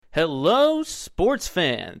Hello, sports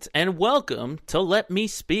fans, and welcome to Let Me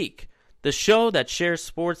Speak, the show that shares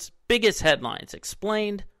sports' biggest headlines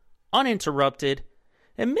explained, uninterrupted,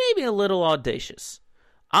 and maybe a little audacious.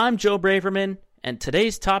 I'm Joe Braverman, and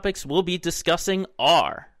today's topics we'll be discussing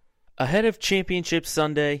are: ahead of Championship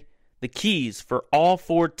Sunday, the keys for all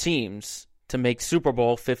four teams to make Super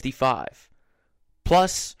Bowl 55,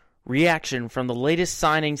 plus reaction from the latest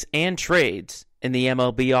signings and trades in the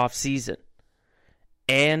MLB offseason.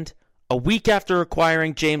 And a week after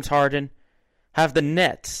acquiring James Harden, have the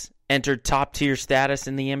Nets entered top-tier status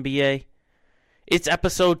in the NBA? It's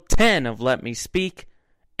episode 10 of Let Me Speak,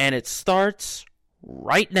 and it starts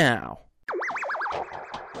right now.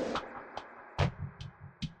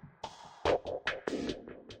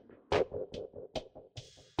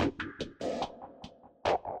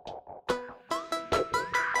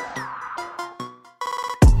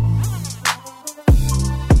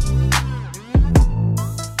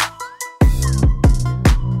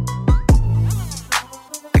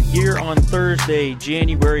 Here on Thursday,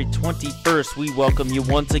 January 21st, we welcome you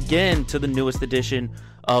once again to the newest edition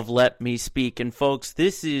of Let Me Speak. And folks,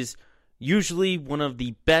 this is usually one of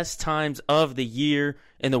the best times of the year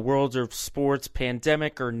in the world of sports,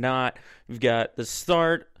 pandemic or not. We've got the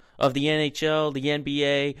start of the NHL, the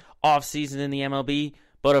NBA, offseason in the MLB,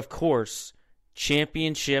 but of course,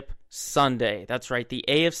 Championship Sunday. That's right, the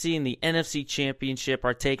AFC and the NFC Championship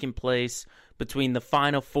are taking place between the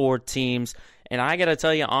final four teams. And I got to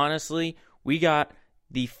tell you, honestly, we got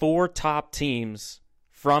the four top teams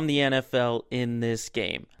from the NFL in this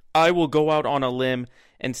game. I will go out on a limb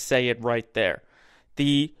and say it right there.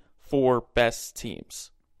 The four best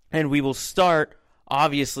teams. And we will start,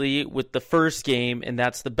 obviously, with the first game, and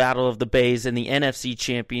that's the Battle of the Bays in the NFC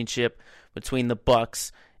Championship between the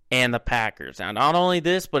Bucs and the Packers. Now, not only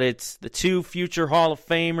this, but it's the two future Hall of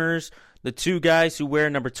Famers, the two guys who wear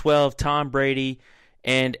number 12, Tom Brady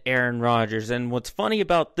and Aaron Rodgers. And what's funny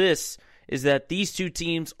about this is that these two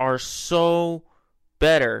teams are so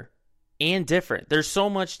better and different. They're so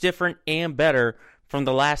much different and better from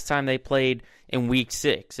the last time they played in Week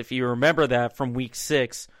 6. If you remember that from Week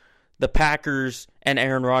 6, the Packers and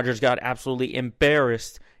Aaron Rodgers got absolutely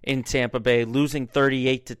embarrassed in Tampa Bay, losing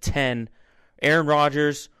 38-10. Aaron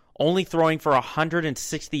Rodgers only throwing for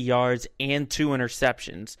 160 yards and 2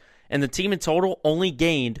 interceptions. And the team in total only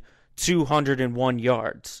gained 201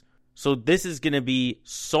 yards. So this is going to be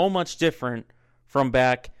so much different from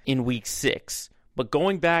back in Week 6. But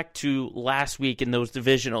going back to last week in those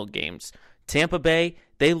divisional games, Tampa Bay,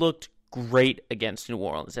 they looked great against New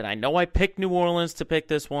Orleans. And I know I picked New Orleans to pick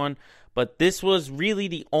this one, but this was really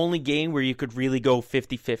the only game where you could really go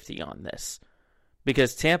 50-50 on this.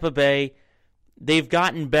 Because Tampa Bay, they've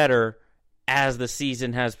gotten better as the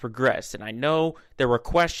season has progressed. And I know there were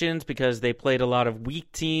questions because they played a lot of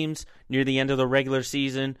weak teams near the end of the regular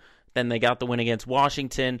season. Then they got the win against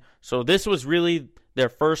Washington. So this was really their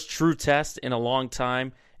first true test in a long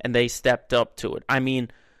time, and they stepped up to it. I mean,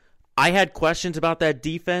 I had questions about that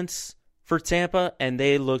defense for Tampa, and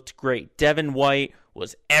they looked great. Devin White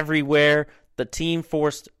was everywhere. The team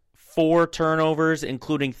forced 4 turnovers,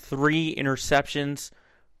 including 3 interceptions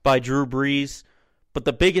by Drew Brees. But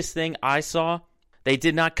the biggest thing I saw, they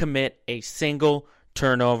did not commit a single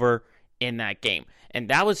turnover in that game. And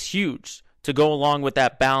that was huge to go along with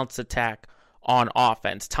that balanced attack on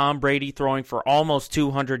offense. Tom Brady throwing for almost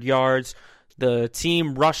 200 yards, the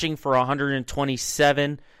team rushing for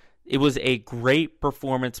 127. It was a great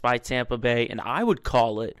performance by Tampa Bay, and I would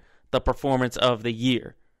call it the performance of the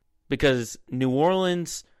year. Because New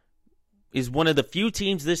Orleans is one of the few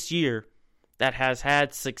teams this year that has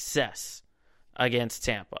had success against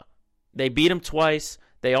Tampa. They beat them twice.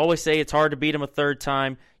 They always say it's hard to beat them a third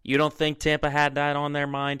time. You don't think Tampa had that on their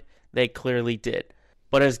mind? They clearly did.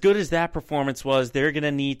 But as good as that performance was, they're going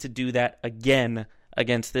to need to do that again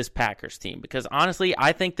against this Packers team. Because honestly,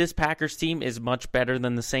 I think this Packers team is much better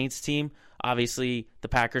than the Saints team. Obviously, the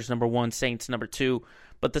Packers number 1, Saints number 2.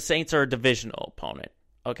 But the Saints are a divisional opponent.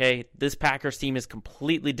 Okay? This Packers team is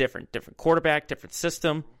completely different. Different quarterback, different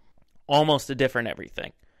system, almost a different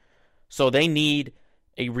everything. So they need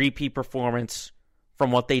a repeat performance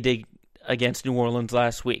from what they did against New Orleans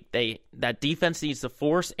last week. That defense needs to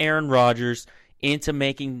force Aaron Rodgers into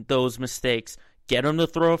making those mistakes, get him to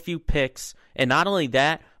throw a few picks, and not only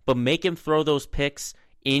that, but make him throw those picks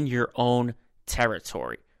in your own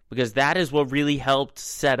territory. Because that is what really helped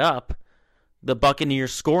set up the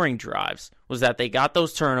Buccaneers scoring drives, was that they got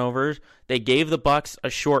those turnovers, they gave the Bucs a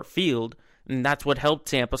short field, and that's what helped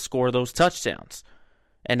Tampa score those touchdowns.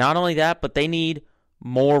 And not only that, but they need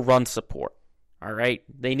more run support. All right?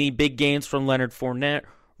 They need big gains from Leonard Fournette,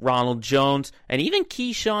 Ronald Jones, and even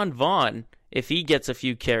Keyshawn Vaughn if he gets a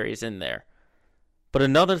few carries in there. But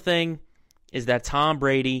another thing is that Tom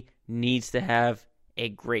Brady needs to have a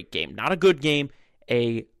great game. Not a good game,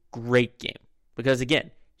 a great game. Because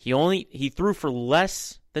again, he threw for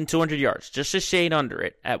less than 200 yards, just a shade under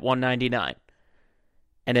it at 199.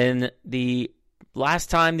 And then the last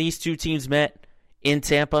time these two teams met in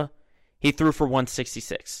Tampa, he threw for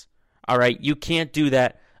 166. All right, you can't do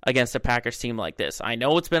that against a Packers team like this. I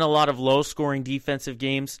know it's been a lot of low-scoring defensive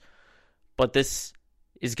games, but this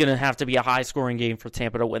is going to have to be a high-scoring game for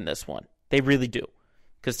Tampa to win this one. They really do.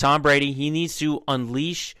 Because Tom Brady, he needs to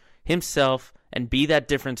unleash himself and be that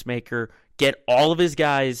difference maker, get all of his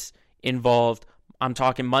guys involved. I'm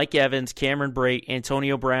talking Mike Evans, Cameron Brate,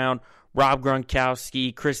 Antonio Brown, Rob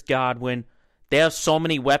Gronkowski, Chris Godwin. They have so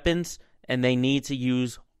many weapons, and they need to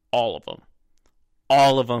use all of them.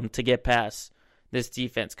 All of them to get past this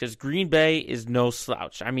defense. Because Green Bay is no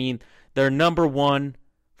slouch. I mean, they're number one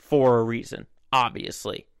for a reason,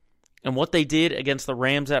 obviously. And what they did against the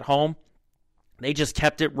Rams at home, they just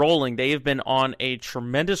kept it rolling. They have been on a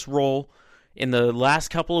tremendous roll in the last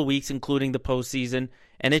couple of weeks, including the postseason,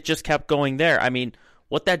 and it just kept going there. I mean,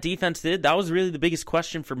 what that defense did, that was really the biggest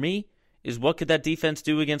question for me, is what could that defense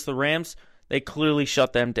do against the Rams? They clearly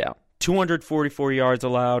shut them down. 244 yards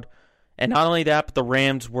allowed, and not only that, but the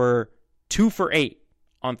Rams were 2 for 8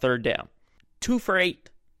 on third down. 2 for 8.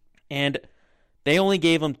 And they only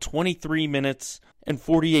gave them 23 minutes and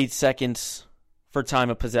 48 seconds for time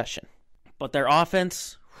of possession. But their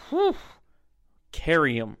offense,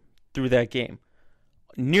 carry them through that game.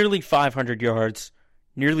 Nearly 500 yards,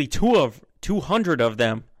 nearly 200 of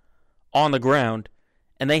them on the ground,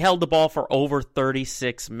 and they held the ball for over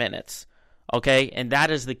 36 minutes. Okay, and that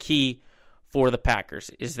is the key for the Packers,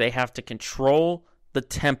 is they have to control the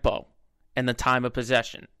tempo and the time of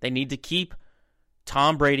possession. They need to keep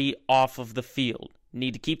Tom Brady off of the field.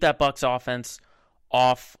 Need to keep that Bucs offense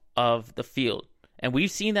off of the field. And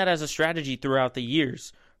we've seen that as a strategy throughout the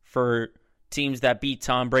years for teams that beat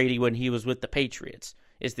Tom Brady when he was with the Patriots,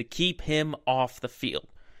 is to keep him off the field.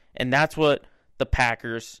 And that's what the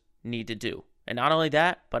Packers need to do. And not only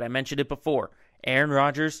that, but I mentioned it before, Aaron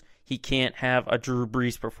Rodgers, he can't have a Drew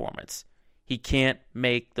Brees performance. He can't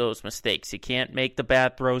make those mistakes. He can't make the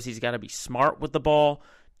bad throws. He's got to be smart with the ball.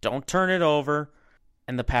 Don't turn it over.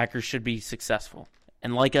 And the Packers should be successful.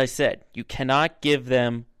 And like I said, you cannot give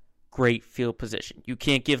them great field position. You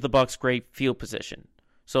can't give the Bucs great field position.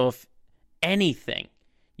 So if anything,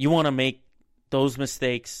 you want to make those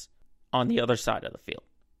mistakes on the other side of the field.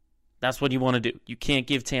 That's what you want to do. You can't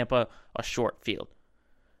give Tampa a short field.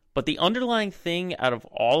 But the underlying thing out of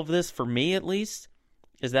all of this, for me at least,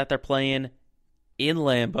 is that they're playing in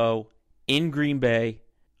Lambeau, in Green Bay.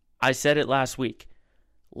 I said it last week.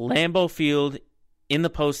 Lambeau Field in the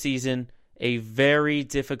postseason, a very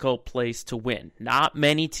difficult place to win. Not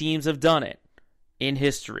many teams have done it in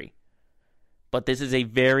history. But this is a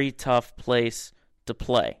very tough place to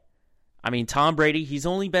play. I mean, Tom Brady, he's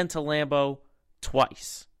only been to Lambeau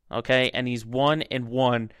twice, okay? And he's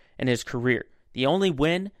 1-1 in his career. The only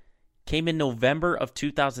win came in November of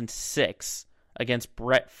 2006 against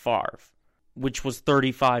Brett Favre, which was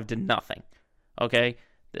 35-0, okay?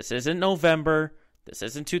 This isn't November. This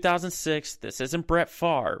isn't 2006. This isn't Brett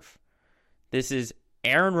Favre. This is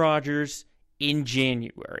Aaron Rodgers in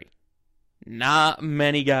January. Not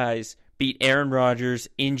many guys beat Aaron Rodgers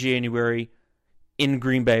in January in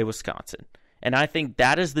Green Bay, Wisconsin. And I think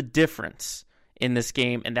that is the difference in this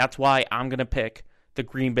game, and that's why I'm going to pick the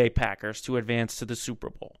Green Bay Packers to advance to the Super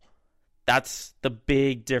Bowl. That's the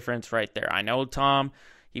big difference right there. I know Tom,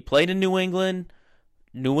 he played in New England.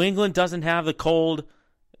 New England doesn't have the cold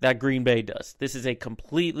that Green Bay does. This is a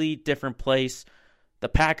completely different place. The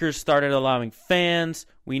Packers started allowing fans.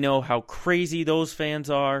 We know how crazy those fans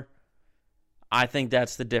are. I think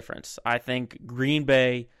that's the difference. I think Green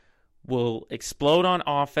Bay will explode on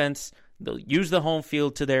offense. They'll use the home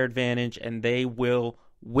field to their advantage, and they will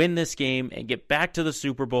win this game and get back to the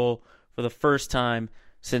Super Bowl for the first time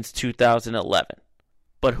since 2011.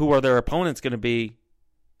 But who are their opponents going to be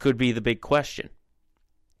could be the big question.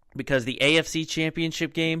 Because the AFC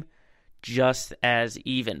Championship game, just as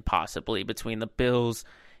even possibly between the Bills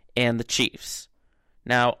and the Chiefs.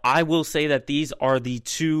 Now, I will say that these are the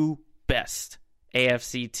two best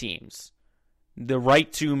AFC teams. The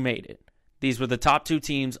right two made it. These were the top two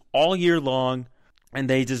teams all year long, and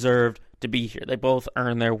they deserved to be here. They both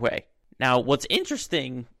earned their way. Now, what's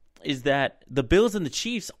interesting is that the Bills and the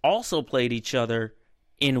Chiefs also played each other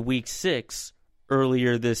in Week 6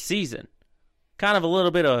 earlier this season. Kind of a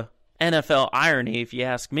little bit of NFL irony, if you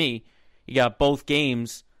ask me. You got both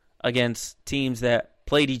games against teams that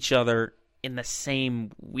played each other in the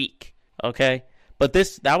same week, okay? But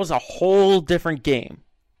that was a whole different game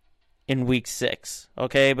in week 6,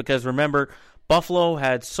 okay? Because remember, Buffalo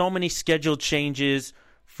had so many scheduled changes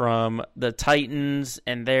from the Titans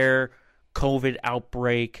and their COVID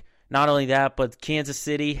outbreak. Not only that, but Kansas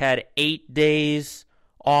City had 8 days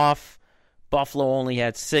off. Buffalo only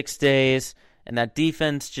had 6 days. And that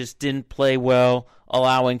defense just didn't play well,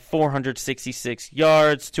 allowing 466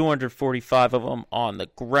 yards, 245 of them on the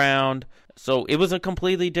ground. So it was a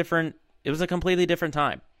completely different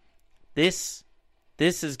time. This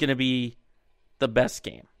is going to be the best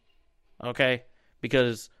game. Okay?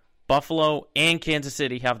 Because Buffalo and Kansas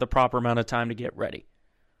City have the proper amount of time to get ready.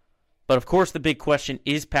 But of course, the big question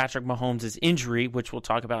is Patrick Mahomes' injury, which we'll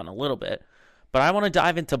talk about in a little bit. But I want to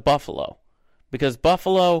dive into Buffalo. Because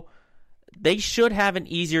Buffalo, they should have an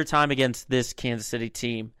easier time against this Kansas City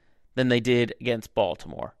team than they did against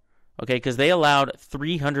Baltimore. Okay, because they allowed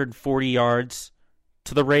 340 yards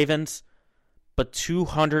to the Ravens, but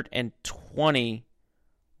 220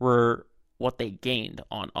 were what they gained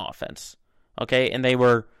on offense. Okay, and they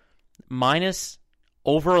were minus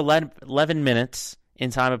over 11 minutes in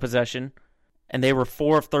time of possession, and they were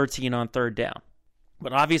 4 of 13 on third down.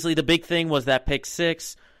 But obviously the big thing was that pick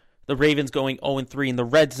 6, the Ravens going 0-3 in the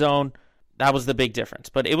red zone. That was the big difference.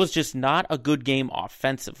 But it was just not a good game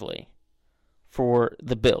offensively for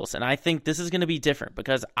the Bills. And I think this is going to be different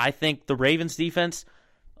because I think the Ravens defense,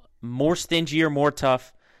 more stingy or more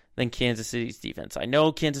tough than Kansas City's defense. I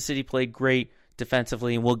know Kansas City played great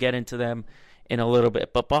defensively, and we'll get into them in a little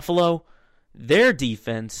bit. But Buffalo, their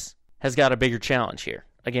defense has got a bigger challenge here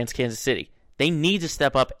against Kansas City. They need to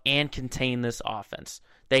step up and contain this offense.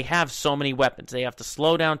 They have so many weapons. They have to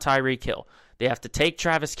slow down Tyreek Hill. They have to take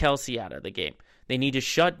Travis Kelce out of the game. They need to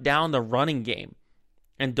shut down the running game.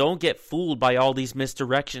 And don't get fooled by all these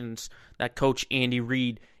misdirections that Coach Andy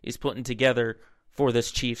Reid is putting together for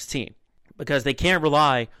this Chiefs team. Because they can't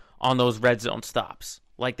rely on those red zone stops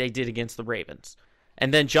like they did against the Ravens.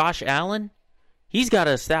 And then Josh Allen, he's got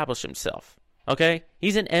to establish himself. Okay?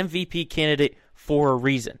 He's an MVP candidate for a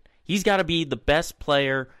reason. He's got to be the best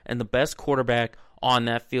player and the best quarterback on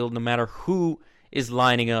that field no matter who is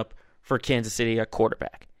lining up for Kansas City at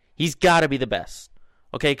quarterback. He's got to be the best.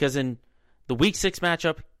 Okay, because in the Week 6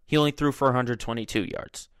 matchup, he only threw for 122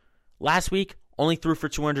 yards. Last week, only threw for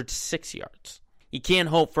 206 yards. You can't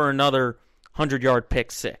hope for another 100-yard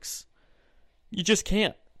pick 6. You just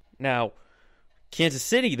can't. Now, Kansas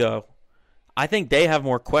City, though, I think they have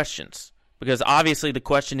more questions. Because obviously the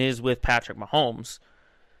question is with Patrick Mahomes.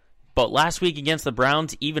 But last week against the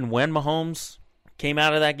Browns, even when Mahomes came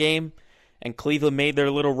out of that game and Cleveland made their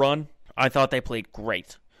little run, I thought they played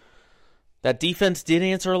great. That defense did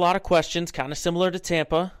answer a lot of questions, kind of similar to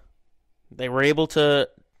Tampa. They were able to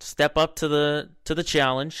step up to the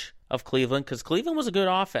challenge of Cleveland because Cleveland was a good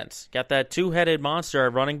offense. Got that two-headed monster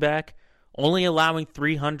at running back, only allowing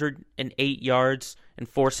 308 yards and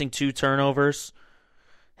forcing 2 turnovers.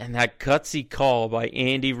 And that gutsy call by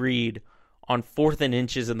Andy Reid on 4th and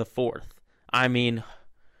inches in the 4th. I mean,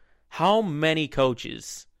 how many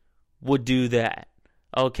coaches would do that?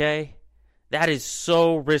 Okay? That is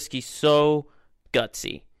so risky, so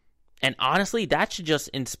gutsy. And honestly, that should just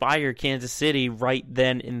inspire Kansas City right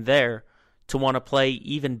then and there to want to play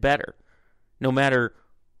even better, no matter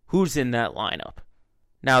who's in that lineup.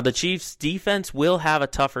 Now, the Chiefs' defense will have a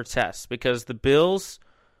tougher test because the Bills,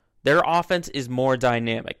 their offense is more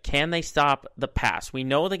dynamic. Can they stop the pass? We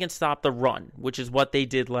know they can stop the run, which is what they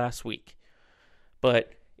did last week.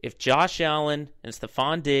 But if Josh Allen and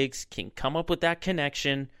Stephon Diggs can come up with that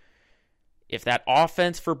connection, if that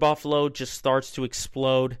offense for Buffalo just starts to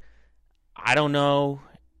explode, I don't know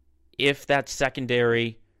if that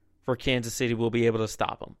secondary for Kansas City will be able to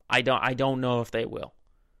stop them. I don't know if they will.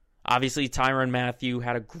 Obviously, Tyrann Mathieu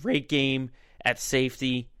had a great game at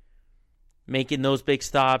safety, making those big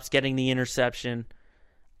stops, getting the interception.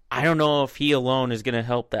 I don't know if he alone is going to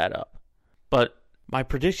help that up. But my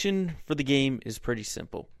prediction for the game is pretty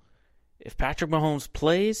simple. If Patrick Mahomes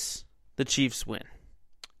plays, the Chiefs win.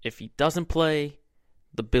 If he doesn't play,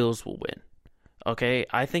 the Bills will win. Okay,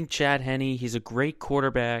 I think Chad Henne, he's a great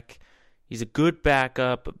quarterback. He's a good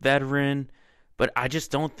backup, veteran, but I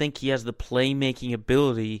just don't think he has the playmaking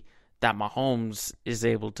ability that Mahomes is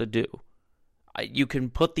able to do. You can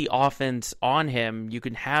put the offense on him, you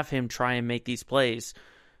can have him try and make these plays,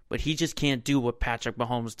 but he just can't do what Patrick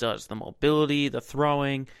Mahomes does. The mobility, the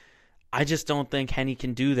throwing. I just don't think Henne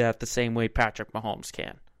can do that the same way Patrick Mahomes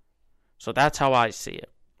can. So that's how I see it.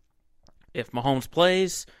 If Mahomes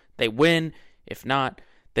plays, they win. If not,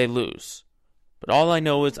 they lose. But all I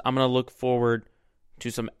know is I'm going to look forward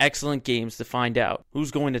to some excellent games to find out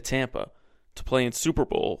who's going to Tampa to play in Super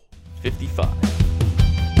Bowl 55.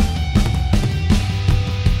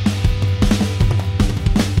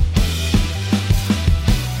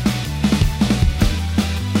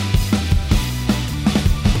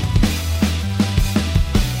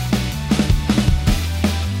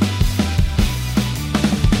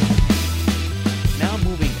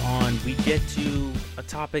 Get to a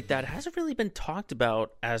topic that hasn't really been talked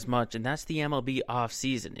about as much, and that's the MLB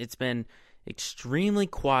offseason. It's been extremely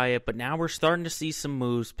quiet, but now we're starting to see some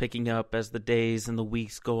moves picking up as the days and the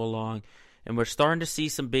weeks go along, and we're starting to see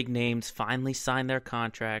some big names finally sign their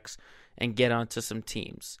contracts and get onto some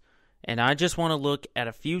teams. And I just want to look at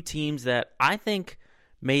a few teams that I think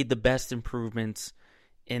made the best improvements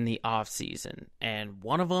in the offseason. And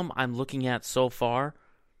one of them I'm looking at so far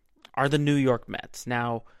are the New York Mets.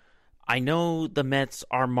 Now, I know the Mets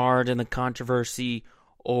are marred in the controversy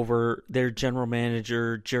over their general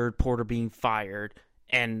manager, Jared Porter, being fired,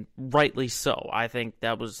 and rightly so. I think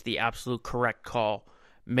that was the absolute correct call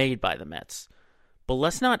made by the Mets. But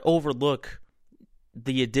let's not overlook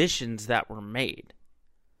the additions that were made,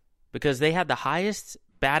 because they had the highest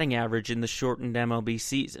batting average in the shortened MLB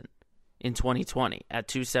season in 2020 at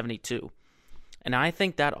 272. And I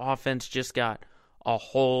think that offense just got a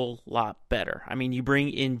whole lot better. I mean, you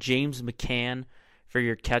bring in James McCann for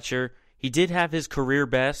your catcher. He did have his career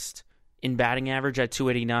best in batting average at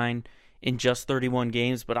 289 in just 31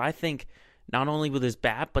 games, but I think not only with his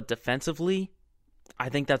bat, but defensively, I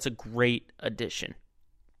think that's a great addition.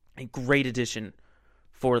 A great addition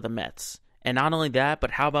for the Mets. And not only that,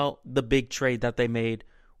 but how about the big trade that they made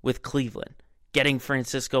with Cleveland? Getting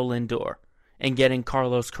Francisco Lindor and getting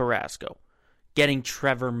Carlos Carrasco, getting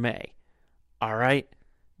Trevor May. All right,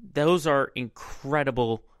 those are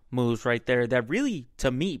incredible moves right there that really,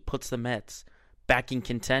 to me, puts the Mets back in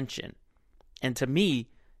contention. And to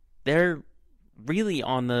me, they're really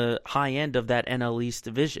on the high end of that NL East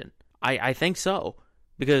division. I think so,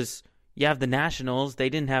 because you have the Nationals.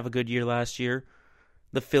 They didn't have a good year last year.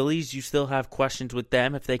 The Phillies, you still have questions with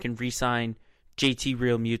them if they can re-sign JT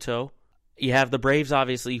Realmuto. You have the Braves,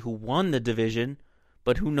 obviously, who won the division,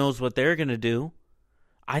 but who knows what they're going to do.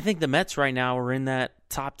 I think the Mets right now are in that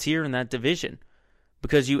top tier in that division,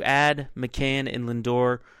 because you add McCann and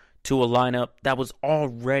Lindor to a lineup that was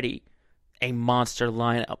already a monster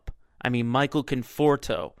lineup. I mean, Michael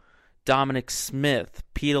Conforto, Dominic Smith,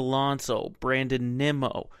 Pete Alonso, Brandon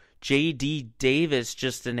Nimmo, J.D. Davis,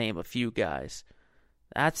 just to name a few guys.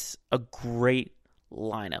 That's a great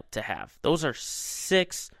lineup to have. Those are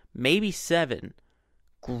 6, maybe 7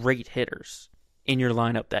 great hitters in your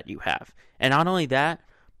lineup that you have. And not only that,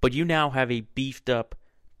 but you now have a beefed up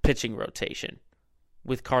pitching rotation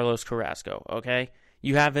with Carlos Carrasco, okay?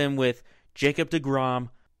 You have him with Jacob deGrom,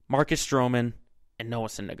 Marcus Stroman, and Noah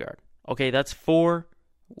Syndergaard. Okay, that's 4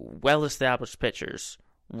 well-established pitchers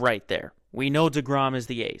right there. We know deGrom is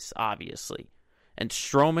the ace, obviously. And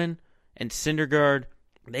Stroman and Syndergaard,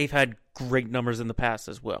 they've had great numbers in the past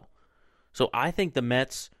as well. So I think the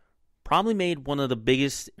Mets probably made one of the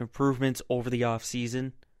biggest improvements over the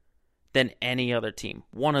offseason than any other team.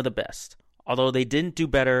 One of the best. Although they didn't do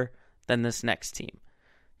better than this next team.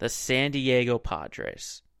 The San Diego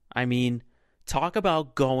Padres. I mean, talk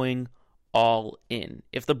about going all in.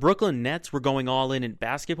 If the Brooklyn Nets were going all in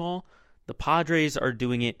basketball, the Padres are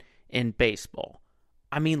doing it in baseball.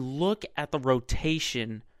 I mean, look at the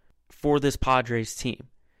rotation for this Padres team.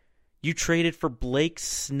 You traded for Blake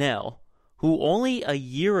Snell, who only a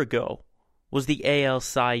year ago was the AL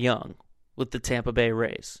Cy Young with the Tampa Bay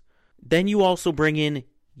Rays. Then you also bring in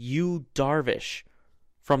Yu Darvish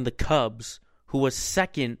from the Cubs, who was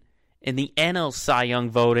second in the NL Cy Young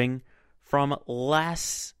voting from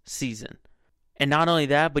last season. And not only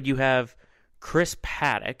that, but you have Chris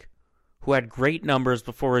Paddock, who had great numbers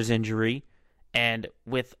before his injury, and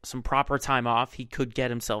with some proper time off, he could get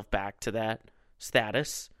himself back to that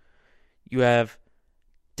status. You have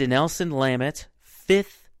Dinelson Lamet,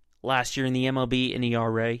 5th last year in the MLB in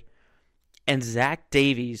ERA, and Zach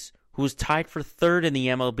Davies, who was tied for 3rd in the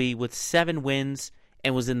MLB with 7 wins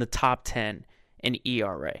and was in the top 10 in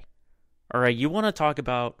ERA. All right, you want to talk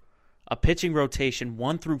about a pitching rotation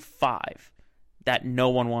 1 through 5 that no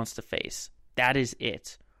one wants to face. That is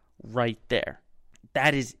it right there.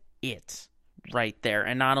 That is it right there.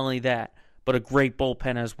 And not only that, but a great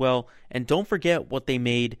bullpen as well. And don't forget what they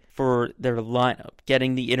made for their lineup.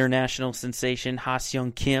 Getting the international sensation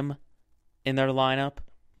Ha-Seong Kim in their lineup.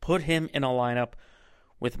 Put him in a lineup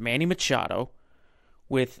with Manny Machado,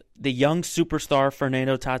 with the young superstar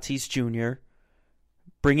Fernando Tatis Jr.,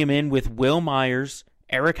 bring him in with Will Myers,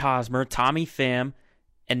 Eric Hosmer, Tommy Pham,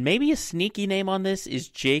 And maybe a sneaky name on this is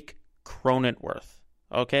Jake Cronenworth.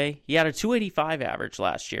 Okay? He had a 285 average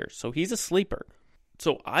last year, so he's a sleeper.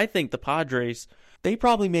 So I think the Padres, they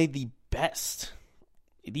probably made the best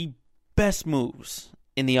moves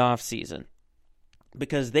in the offseason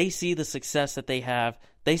because they see the success that they have.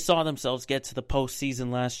 They saw themselves get to the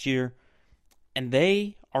postseason last year, and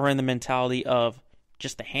they are in the mentality of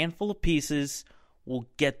just a handful of pieces will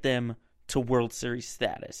get them to World Series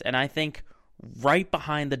status. And I think right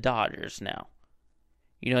behind the Dodgers now.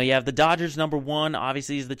 You have the Dodgers number one,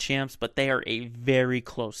 obviously, is the champs, but they are a very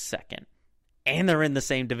close second. And they're in the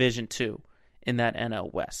same division, too, in that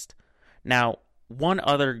NL West. Now, one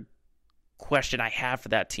other question I have for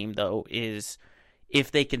that team, though, is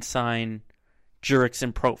if they can sign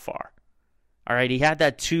Jurickson Profar. All right, he had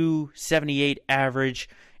that 278 average,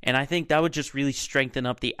 and I think that would just really strengthen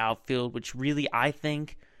up the outfield, which really, I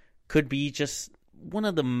think, could be just one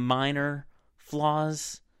of the minor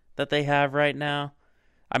flaws that they have right now.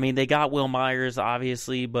 I mean, they got Will Myers,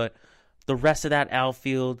 obviously, but the rest of that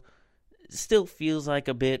outfield still feels like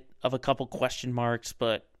a bit of a couple question marks,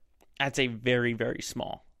 but that's a very, very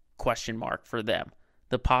small question mark for them.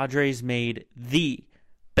 The Padres made the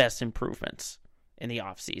best improvements in the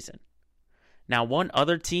offseason. Now, one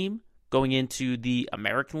other team going into the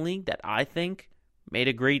American League that I think made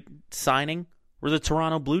a great signing were the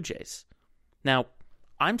Toronto Blue Jays. Now,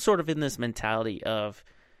 I'm sort of in this mentality of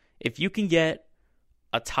if you can get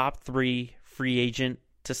a top 3 free agent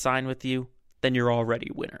to sign with you, then you're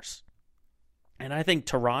already winners. And I think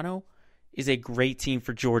Toronto is a great team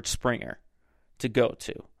for George Springer to go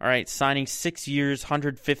to. All right, signing 6 years,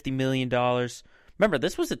 $150 million. Remember,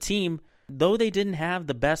 this was a team, though they didn't have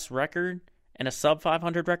the best record and a sub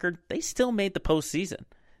 500 record, they still made the postseason.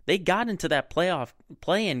 They got into that playoff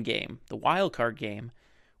play-in game, the wild card game,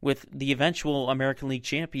 with the eventual American League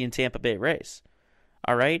champion Tampa Bay Rays.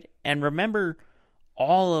 All right, and remember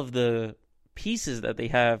all of the pieces that they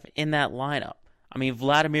have in that lineup. I mean,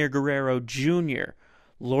 Vladimir Guerrero Jr.,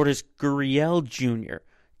 Lourdes Gurriel Jr.,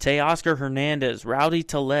 Teoscar Hernandez, Rowdy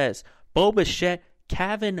Tellez, Bo Bichette,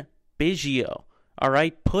 Kevin Biggio. All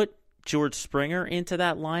right, put George Springer into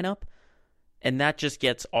that lineup, and that just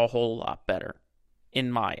gets a whole lot better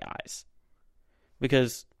in my eyes.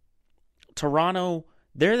 Because Toronto,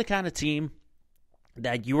 they're the kind of team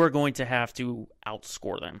that you are going to have to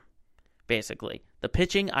outscore them, basically. The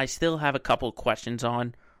pitching, I still have a couple questions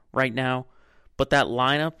on right now, but that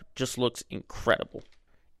lineup just looks incredible.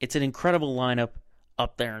 It's an incredible lineup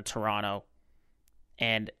up there in Toronto,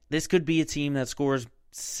 and this could be a team that scores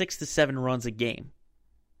 6 to 7 runs a game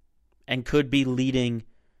and could be leading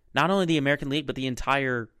not only the American League, but the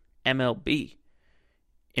entire MLB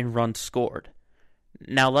in runs scored.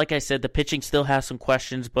 Now, like I said, the pitching still has some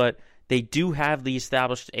questions, but they do have the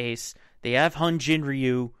established ace. They have Hyun-Jin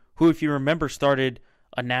Ryu, who, if you remember, started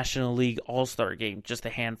a National League All-Star game just a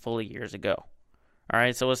handful of years ago. All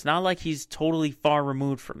right, so it's not like he's totally far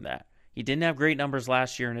removed from that. He didn't have great numbers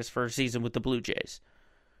last year in his first season with the Blue Jays.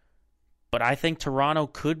 But I think Toronto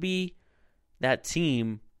could be that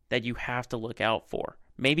team that you have to look out for.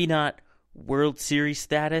 Maybe not World Series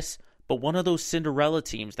status, but one of those Cinderella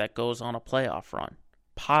teams that goes on a playoff run.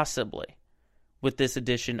 Possibly with this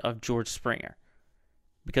addition of George Springer.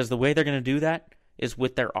 Because the way they're going to do that is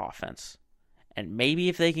with their offense. And maybe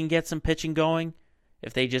if they can get some pitching going,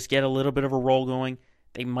 if they just get a little bit of a roll going,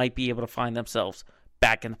 they might be able to find themselves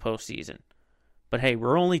back in the postseason. But hey,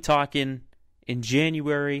 we're only talking in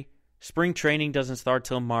January. Spring training doesn't start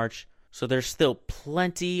till March, so there's still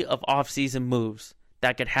plenty of off-season moves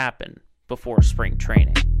that could happen before spring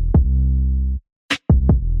training.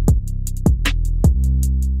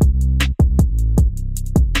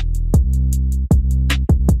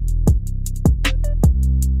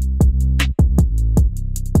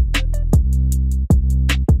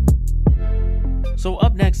 So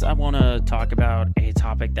up next, I want to talk about a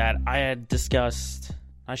topic that I had discussed,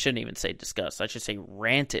 I shouldn't even say discussed, I should say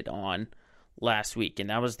ranted on last week,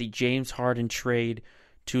 and that was the James Harden trade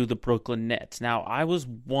to the Brooklyn Nets. Now, I was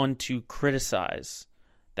one to criticize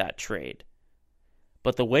that trade,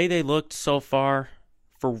 but the way they looked so far,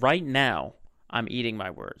 for right now, I'm eating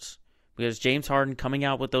my words. Because James Harden coming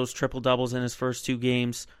out with those triple-doubles in his first 2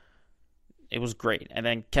 games, it was great. And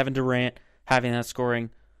then Kevin Durant having that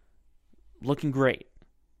scoring, looking great.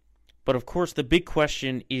 But of course, the big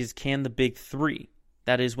question is, can the big 3,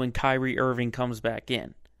 that is when Kyrie Irving comes back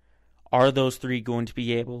in, are those 3 going to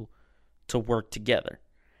be able to work together?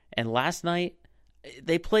 And last night,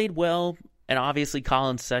 they played well, and obviously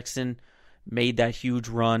Colin Sexton made that huge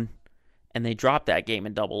run, and they dropped that game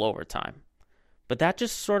in double overtime. But that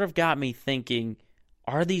just sort of got me thinking,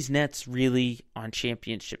 are these Nets really on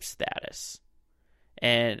championship status?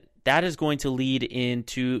 And that is going to lead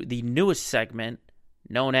into the newest segment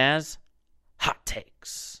known as Hot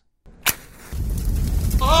Takes. Oh,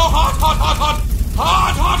 hot, hot, hot, hot!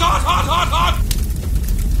 Hot, hot, hot, hot, hot,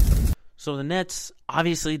 hot! So the Nets,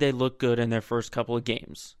 obviously they look good in their first couple of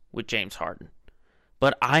games with James Harden.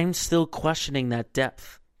 But I'm still questioning that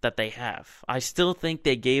depth that they have. I still think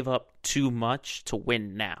they gave up too much to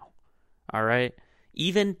win now. All right?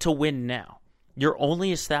 Even to win now. Your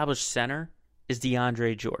only established center is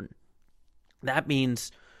DeAndre Jordan. That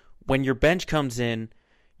means when your bench comes in,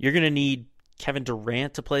 you're going to need Kevin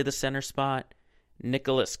Durant to play the center spot,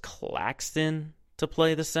 Nicholas Claxton to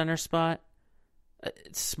play the center spot.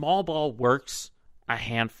 Small ball works a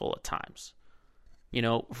handful of times. You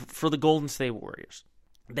know, for the Golden State Warriors.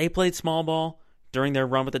 They played small ball during their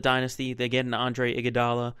run with the dynasty. They get an Andre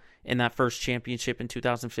Iguodala in that first championship in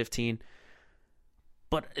 2015.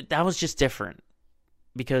 But that was just different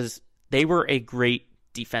because they were a great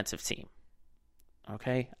defensive team.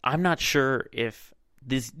 Okay? I'm not sure if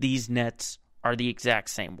these Nets are the exact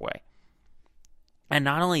same way. And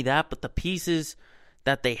not only that, but the pieces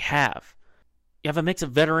that they have. You have a mix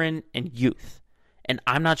of veteran and youth. And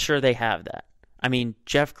I'm not sure they have that. I mean,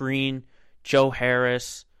 Jeff Green, Joe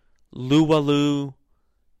Harris, Luwalu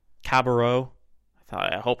Cabarrot.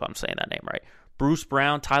 I hope I'm saying that name right. Bruce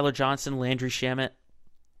Brown, Tyler Johnson, Landry Shamet.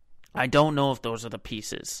 I don't know if those are the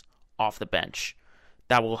pieces off the bench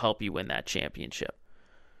that will help you win that championship.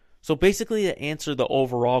 So basically, to answer the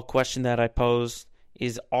overall question that I posed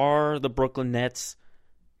is, are the Brooklyn Nets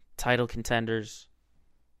title contenders?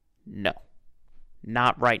 No.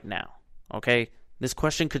 Not right now. Okay? This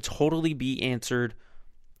question could totally be answered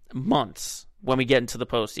months when we get into the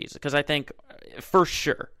postseason. Because I think, for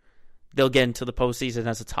sure, they'll get into the postseason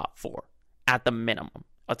as a top 4. At the minimum,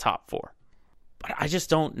 a top 4. But I just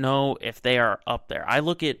don't know if they are up there. I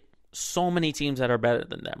look at so many teams that are better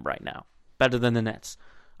than them right now. Better than the Nets.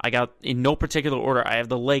 I got, in no particular order, I have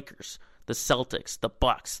the Lakers, the Celtics, the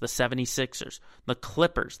Bucks, the 76ers, the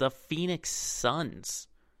Clippers, the Phoenix Suns.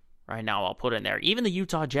 Right now I'll put in there. Even the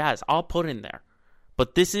Utah Jazz, I'll put in there.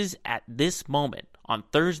 But this is at this moment, on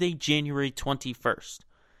Thursday, January 21st.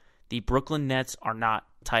 The Brooklyn Nets are not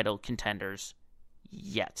title contenders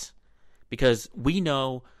yet. Because we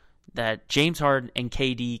know that James Harden and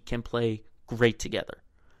KD can play great together.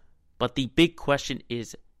 But the big question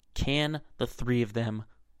is, can the three of them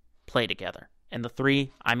play together? And the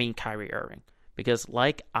three, I mean Kyrie Irving. Because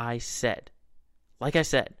like I said,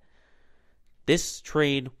 this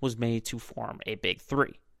trade was made to form a big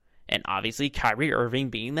three. And obviously Kyrie Irving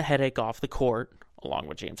being the headache off the court, along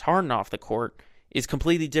with James Harden off the court, is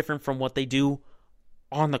completely different from what they do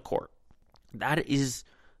on the court. That is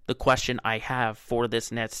the question I have for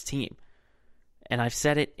this Nets team. And I've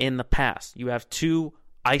said it in the past. You have two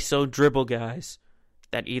ISO dribble guys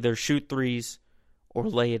that either shoot threes or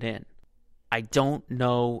lay it in. I don't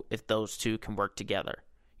know if those two can work together.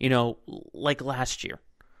 You know, like last year.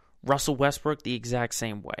 Russell Westbrook, the exact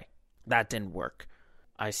same way. That didn't work.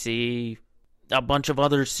 I see a bunch of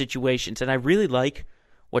other situations, and I really like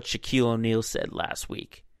what Shaquille O'Neal said last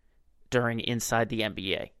week during Inside the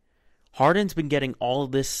NBA. Harden's been getting all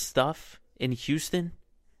of this stuff in Houston,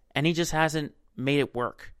 and he just hasn't made it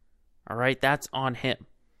work. All right, that's on him.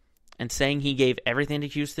 And saying he gave everything to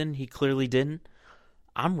Houston, he clearly didn't.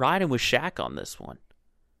 I'm riding with Shaq on this one.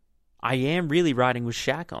 I am really riding with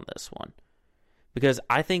Shaq on this one. Because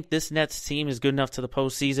I think this Nets team is good enough to the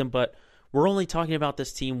postseason, but we're only talking about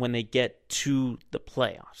this team when they get to the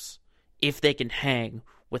playoffs. If they can hang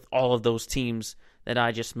with all of those teams that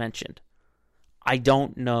I just mentioned. I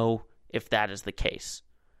don't know if that is the case.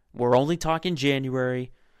 We're only talking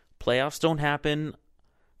January. Playoffs don't happen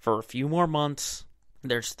for a few more months.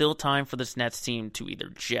 There's still time for this Nets team to either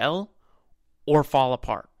gel or fall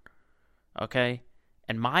apart. Okay?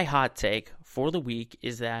 And my hot take for the week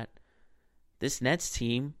is that this Nets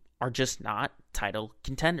team are just not title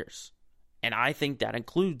contenders. And I think that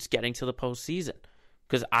includes getting to the postseason.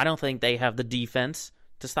 Because I don't think they have the defense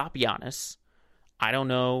to stop Giannis. I don't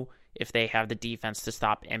know if they have the defense to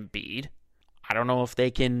stop Embiid. I don't know if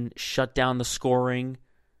they can shut down the scoring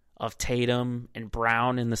of Tatum and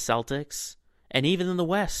Brown in the Celtics. And even in the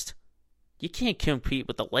West. You can't compete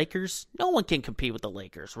with the Lakers. No one can compete with the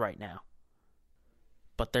Lakers right now.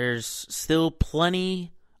 But there's still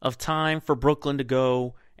plenty of time for Brooklyn to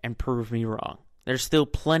go and prove me wrong. There's still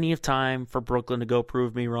plenty of time for Brooklyn to go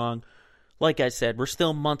prove me wrong. Like I said, we're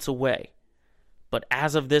still months away. But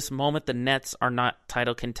as of this moment, the Nets are not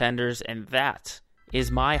title contenders, and that is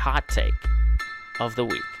my hot take of the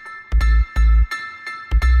week.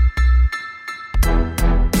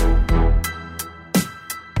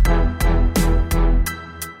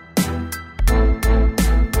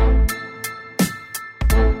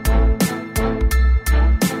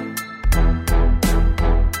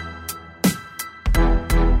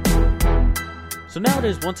 now it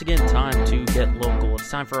is once again time to get local.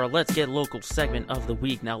 It's time for our Let's Get Local segment of the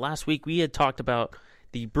week. Now, last week we had talked about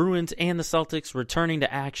the Bruins and the Celtics returning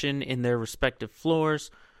to action in their respective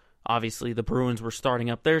floors. Obviously, the Bruins were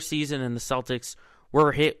starting up their season, and the Celtics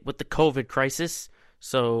were hit with the COVID crisis.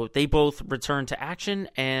 So they both returned to action,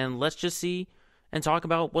 and let's just see and talk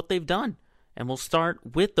about what they've done. And we'll start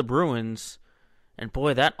with the Bruins. And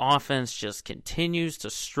boy, that offense just continues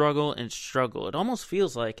to struggle and struggle. It almost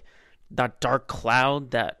feels like that dark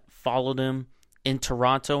cloud that followed him in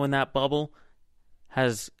Toronto in that bubble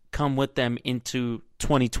has come with them into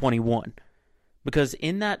 2021. Because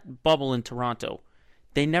in that bubble in Toronto,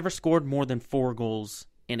 they never scored more than 4 goals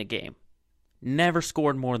in a game. Never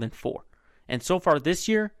scored more than 4. And so far this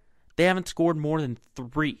year, they haven't scored more than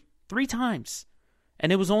 3. 3 times.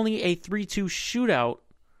 And it was only a 3-2 shootout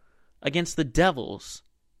against the Devils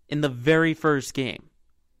in the very first game.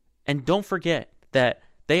 And don't forget that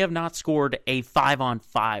they have not scored a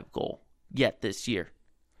 5-on-5 goal yet this year.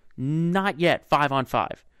 Not yet 5-on-5.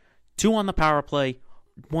 2 on the power play,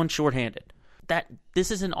 1 shorthanded. This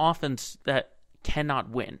is an offense that cannot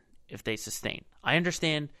win if they sustain. I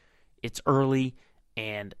understand it's early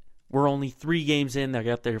and we're only 3 games in. They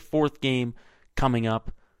got their 4th game coming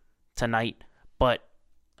up tonight. But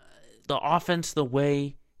the offense, the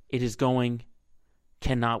way it is going,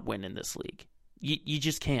 cannot win in this league. You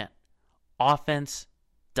just can't. Offense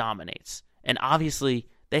dominates. And obviously,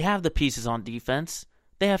 they have the pieces on defense.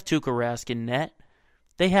 They have Tuukka Rask in net.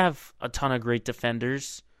 They have a ton of great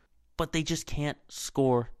defenders. But they just can't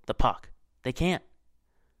score the puck. They can't.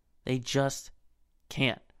 They just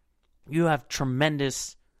can't. You have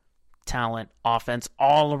tremendous talent, offense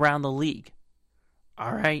all around the league.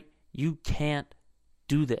 All right? You can't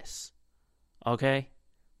do this. Okay?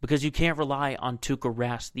 Because you can't rely on Tuukka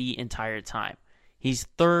Rask the entire time. He's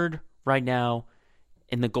 3rd right now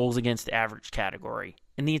in the goals against average category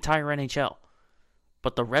in the entire NHL.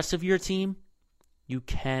 But the rest of your team, you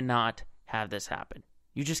cannot have this happen.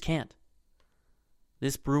 You just can't.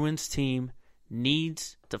 This Bruins team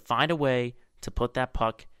needs to find a way to put that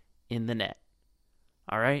puck in the net.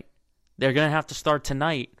 All right? They're going to have to start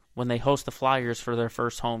tonight when they host the Flyers for their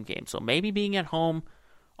first home game. So maybe being at home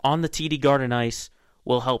on the TD Garden ice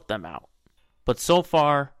will help them out. But so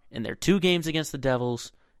far, in their 2 games against the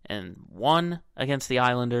Devils and 1 against the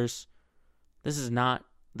Islanders, this is not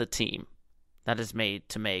the team that is made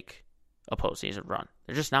to make a postseason run.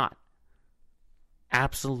 They're just not.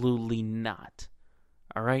 Absolutely not.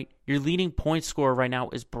 All right? Your leading point scorer right now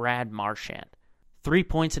is Brad Marchand. 3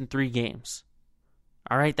 points in 3 games.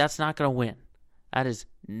 All right? That's not going to win. That is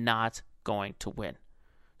not going to win.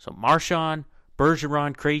 So Marchand,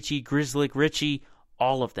 Bergeron, Krejci, Grzelcyk, Ritchie,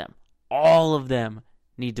 all of them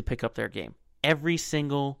need to pick up their game. Every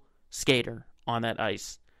single skater on that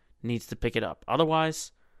ice needs to pick it up.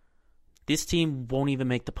 Otherwise, this team won't even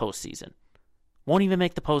make the postseason. Won't even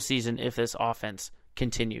make the postseason if this offense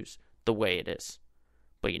continues the way it is.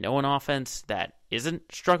 But you know an offense that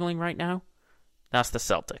isn't struggling right now? That's the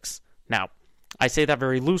Celtics. Now, I say that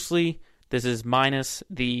very loosely. This is minus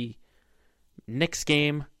the Knicks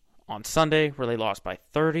game on Sunday where they lost by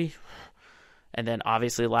 30. And then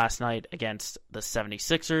obviously last night against the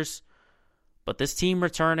 76ers. But this team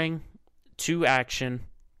returning to action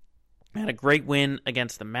had a great win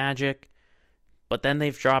against the Magic. But then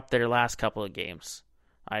they've dropped their last couple of games.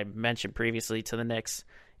 I mentioned previously to the Knicks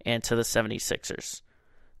and to the 76ers.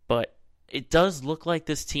 But it does look like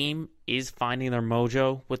this team is finding their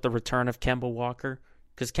mojo with the return of Kemba Walker.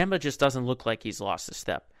 Because Kemba just doesn't look like he's lost a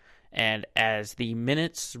step. And as the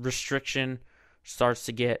minutes restriction starts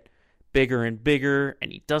to get bigger and bigger,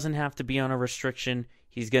 and he doesn't have to be on a restriction,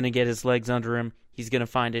 he's going to get his legs under him, he's going to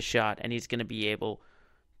find his shot, and he's going to be able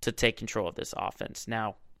to take control of this offense.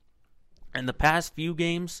 Now, in the past few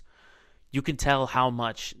games, you can tell how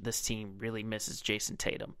much this team really misses Jason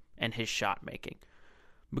Tatum and his shot making.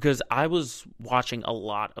 Because I was watching a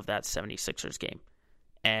lot of that 76ers game.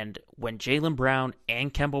 And when Jaylen Brown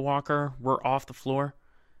and Kemba Walker were off the floor,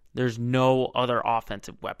 there's no other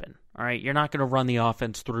offensive weapon. All right, you're not going to run the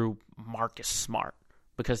offense through Marcus Smart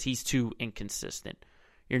because he's too inconsistent.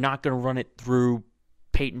 You're not going to run it through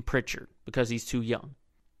Peyton Pritchard because he's too young.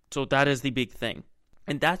 So that is the big thing.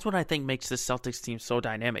 And that's what I think makes this Celtics team so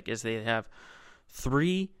dynamic is they have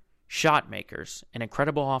 3 shot makers and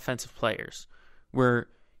incredible offensive players where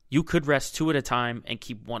you could rest 2 at a time and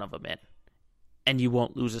keep one of them in. And you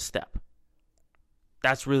won't lose a step.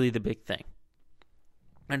 That's really the big thing.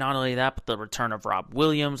 And not only that, but the return of Rob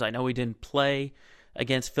Williams. I know he didn't play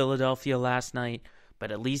against Philadelphia last night,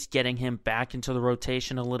 but at least getting him back into the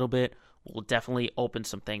rotation a little bit will definitely open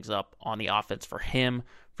some things up on the offense for him,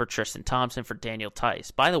 for Tristan Thompson, for Daniel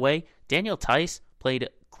Theis. By the way, Daniel Theis played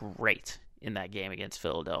great in that game against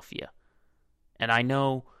Philadelphia. And I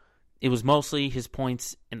know it was mostly his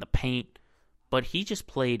points in the paint, but he just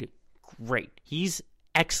played great. He's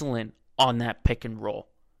excellent on that pick and roll.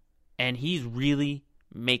 And he's really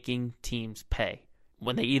making teams pay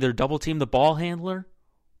when they either double team the ball handler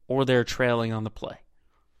or they're trailing on the play.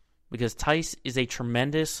 Because Theis is a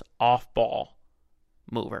tremendous off-ball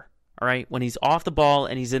mover. All right, when he's off the ball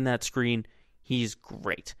and he's in that screen, he's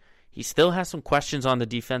great. He still has some questions on the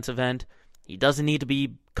defensive end. He doesn't need to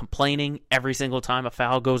be complaining every single time a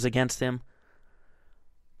foul goes against him.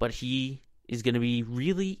 But he is going to be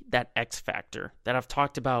really that X factor that I've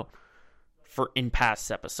talked about in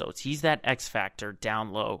past episodes. He's that X factor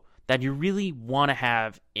down low that you really want to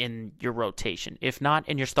have in your rotation. If not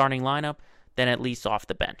in your starting lineup, then at least off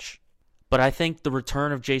the bench. But I think the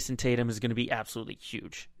return of Jason Tatum is going to be absolutely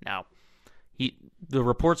huge. Now, the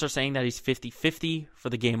reports are saying that he's 50-50 for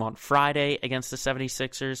the game on Friday against the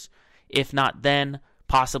 76ers. If not then,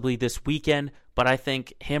 possibly this weekend. But I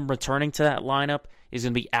think him returning to that lineup is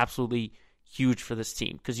going to be absolutely huge for this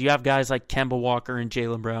team. Because you have guys like Kemba Walker and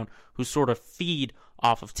Jaylen Brown who sort of feed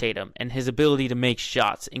off of Tatum and his ability to make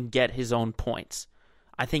shots and get his own points.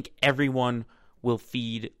 I think everyone will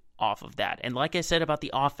feed off of that. And like I said about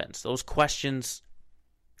the offense, those questions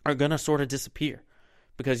are going to sort of disappear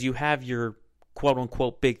because you have your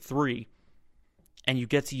quote-unquote big three and you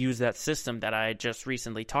get to use that system that I just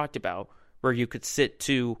recently talked about where you could sit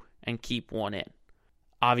two and keep one in.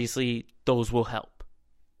 Obviously, those will help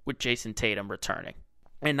with Jason Tatum returning.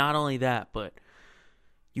 And not only that, but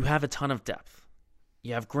you have a ton of depth.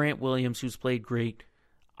 You have Grant Williams, who's played great.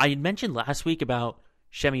 I had mentioned last week about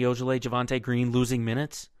Semi Ojeleye, Javonte Green losing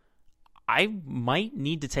minutes. I might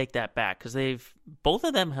need to take that back because both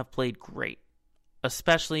of them have played great,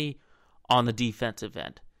 especially on the defensive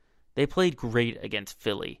end. They played great against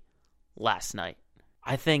Philly last night.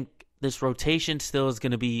 I think this rotation still is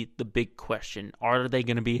going to be the big question. Are they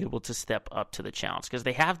going to be able to step up to the challenge? Because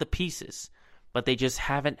they have the pieces, but they just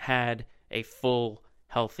haven't had a full,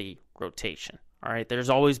 healthy rotation. All right, there's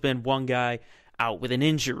always been one guy out with an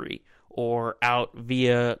injury or out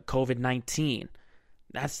via COVID-19.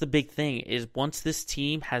 That's the big thing, is once this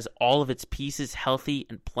team has all of its pieces healthy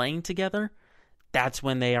and playing together, that's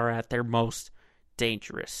when they are at their most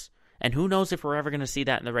dangerous. And who knows if we're ever going to see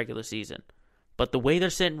that in the regular season. But the way they're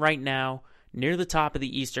sitting right now, near the top of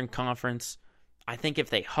the Eastern Conference, I think if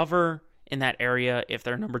they hover in that area, if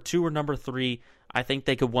they're number 2 or number 3, I think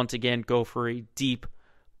they could once again go for a deep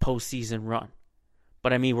postseason run.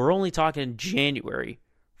 But I mean, we're only talking January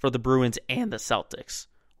for the Bruins and the Celtics.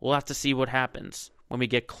 We'll have to see what happens when we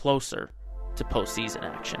get closer to postseason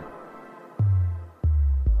action.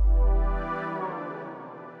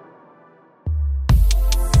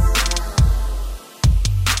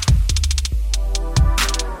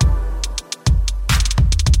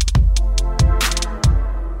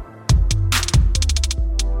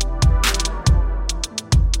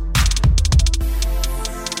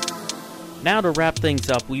 Now to wrap things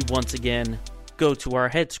up, we once again go to our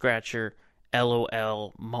head scratcher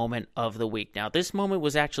LOL moment of the week. Now, this moment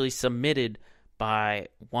was actually submitted by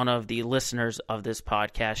one of the listeners of this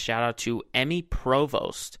podcast. Shout out to Emmy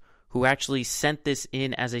Provost, who actually sent this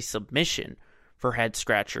in as a submission for Head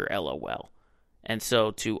Scratcher LOL. And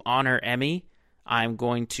so to honor Emmy, I'm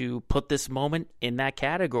going to put this moment in that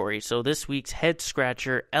category. So this week's Head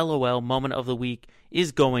Scratcher LOL moment of the week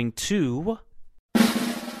is going to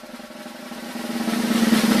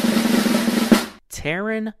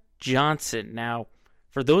Taron Johnson. Now,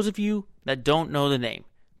 for those of you that don't know the name,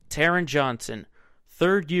 Taron Johnson,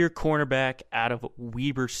 third-year cornerback out of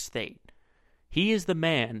Weber State. He is the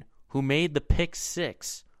man who made the pick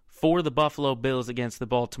 6 for the Buffalo Bills against the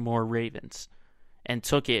Baltimore Ravens and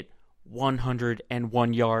took it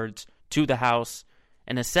 101 yards to the house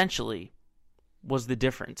and essentially was the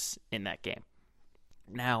difference in that game.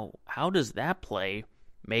 Now, how does that play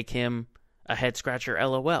make him a head-scratcher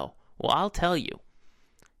LOL? Well, I'll tell you.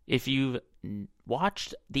 If you've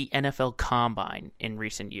watched the NFL Combine in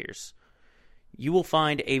recent years, you will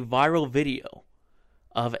find a viral video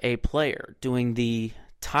of a player doing the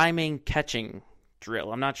timing catching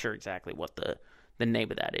drill. I'm not sure exactly what the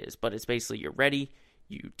name of that is, but it's basically you're ready,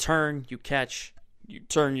 you turn, you catch, you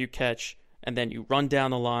turn, you catch, and then you run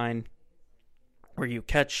down the line where you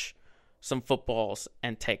catch some footballs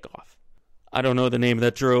and take off. I don't know the name of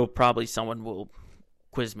that drill. Probably someone will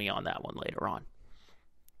quiz me on that one later on.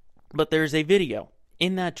 But there's a video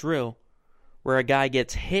in that drill where a guy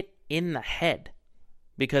gets hit in the head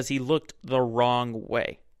because he looked the wrong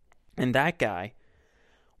way. And that guy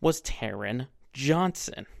was Taron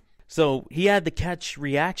Johnson. So he had the catch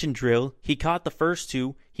reaction drill. He caught the first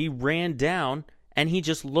two. He ran down, and he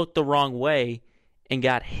just looked the wrong way and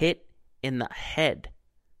got hit in the head.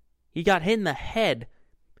 He got hit in the head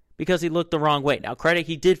because he looked the wrong way. Now, credit,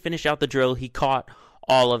 he did finish out the drill. He caught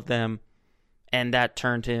all of them, and that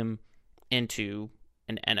turned him into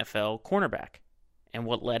an NFL cornerback and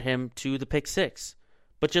what led him to the pick six.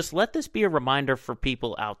 But just let this be a reminder for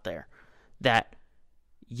people out there that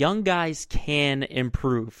young guys can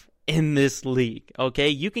improve in this league, okay?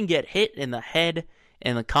 You can get hit in the head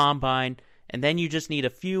in the combine, and then you just need a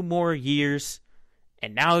few more years,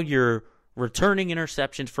 and now you're returning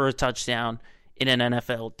interceptions for a touchdown in an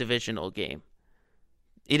NFL divisional game.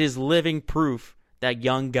 It is living proof that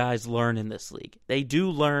young guys learn in this league. They do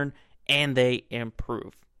learn, and they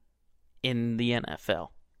improve in the NFL.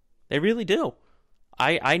 They really do.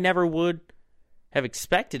 I never would have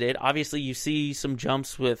expected it. Obviously, you see some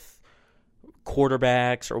jumps with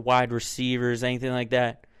quarterbacks or wide receivers, anything like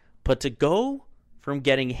that. But to go from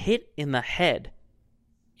getting hit in the head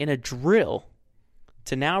in a drill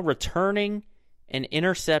to now returning an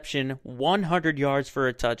interception 100 yards for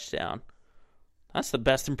a touchdown, that's the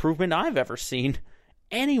best improvement I've ever seen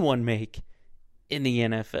anyone make in the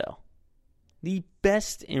NFL. The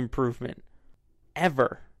best improvement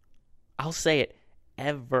ever. I'll say it,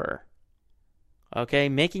 ever. Okay,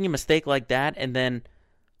 making a mistake like that and then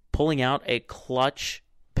pulling out a clutch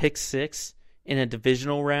pick six in a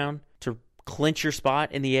divisional round to clinch your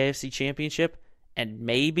spot in the AFC Championship and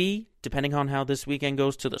maybe, depending on how this weekend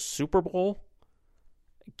goes, to the Super Bowl,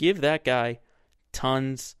 give that guy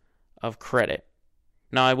tons of credit.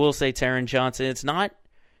 Now, I will say, Taron Johnson, it's not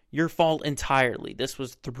your fault entirely. This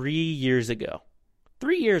was 3 years ago.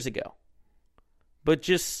 3 years ago. But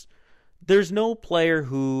just, there's no player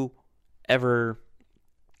who ever,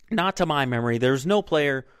 not to my memory, there's no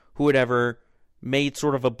player who had ever made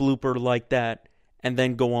sort of a blooper like that and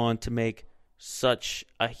then go on to make such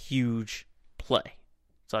a huge play.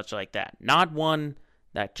 Such like that. Not one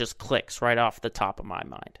that just clicks right off the top of my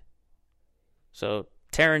mind. So,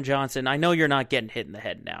 Taron Johnson, I know you're not getting hit in the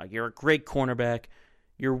head now. You're a great cornerback.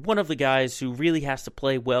 You're one of the guys who really has to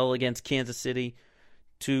play well against Kansas City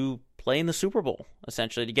to play in the Super Bowl,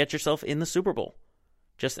 essentially, to get yourself in the Super Bowl.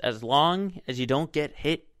 Just as long as you don't get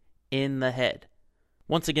hit in the head.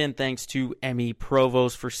 Once again, thanks to Emmy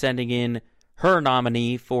Provost for sending in her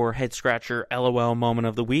nominee for Head Scratcher LOL Moment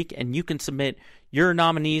of the Week, and you can submit your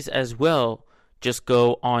nominees as well. Just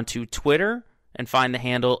go on to Twitter and find the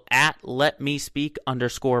handle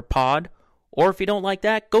 @LetMeSpeak_pod. Or if you don't like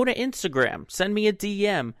that, go to Instagram. Send me a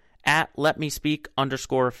DM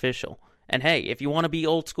 @LetMeSpeak_official. And hey, if you want to be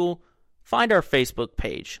old school, find our Facebook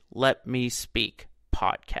page, Let Me Speak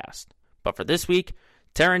Podcast. But for this week,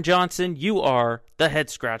 Taron Johnson, you are the Head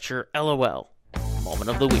Scratcher LOL Moment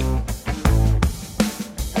of the Week.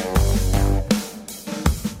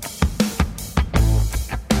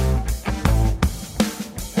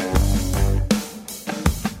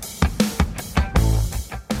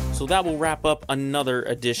 So that will wrap up another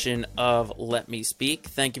edition of Let Me Speak.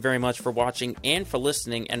 Thank you very much for watching and for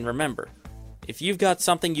listening. And remember, if you've got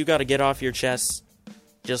something you got to get off your chest,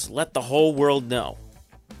 just let the whole world know.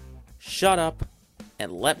 Shut up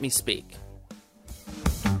and let me speak.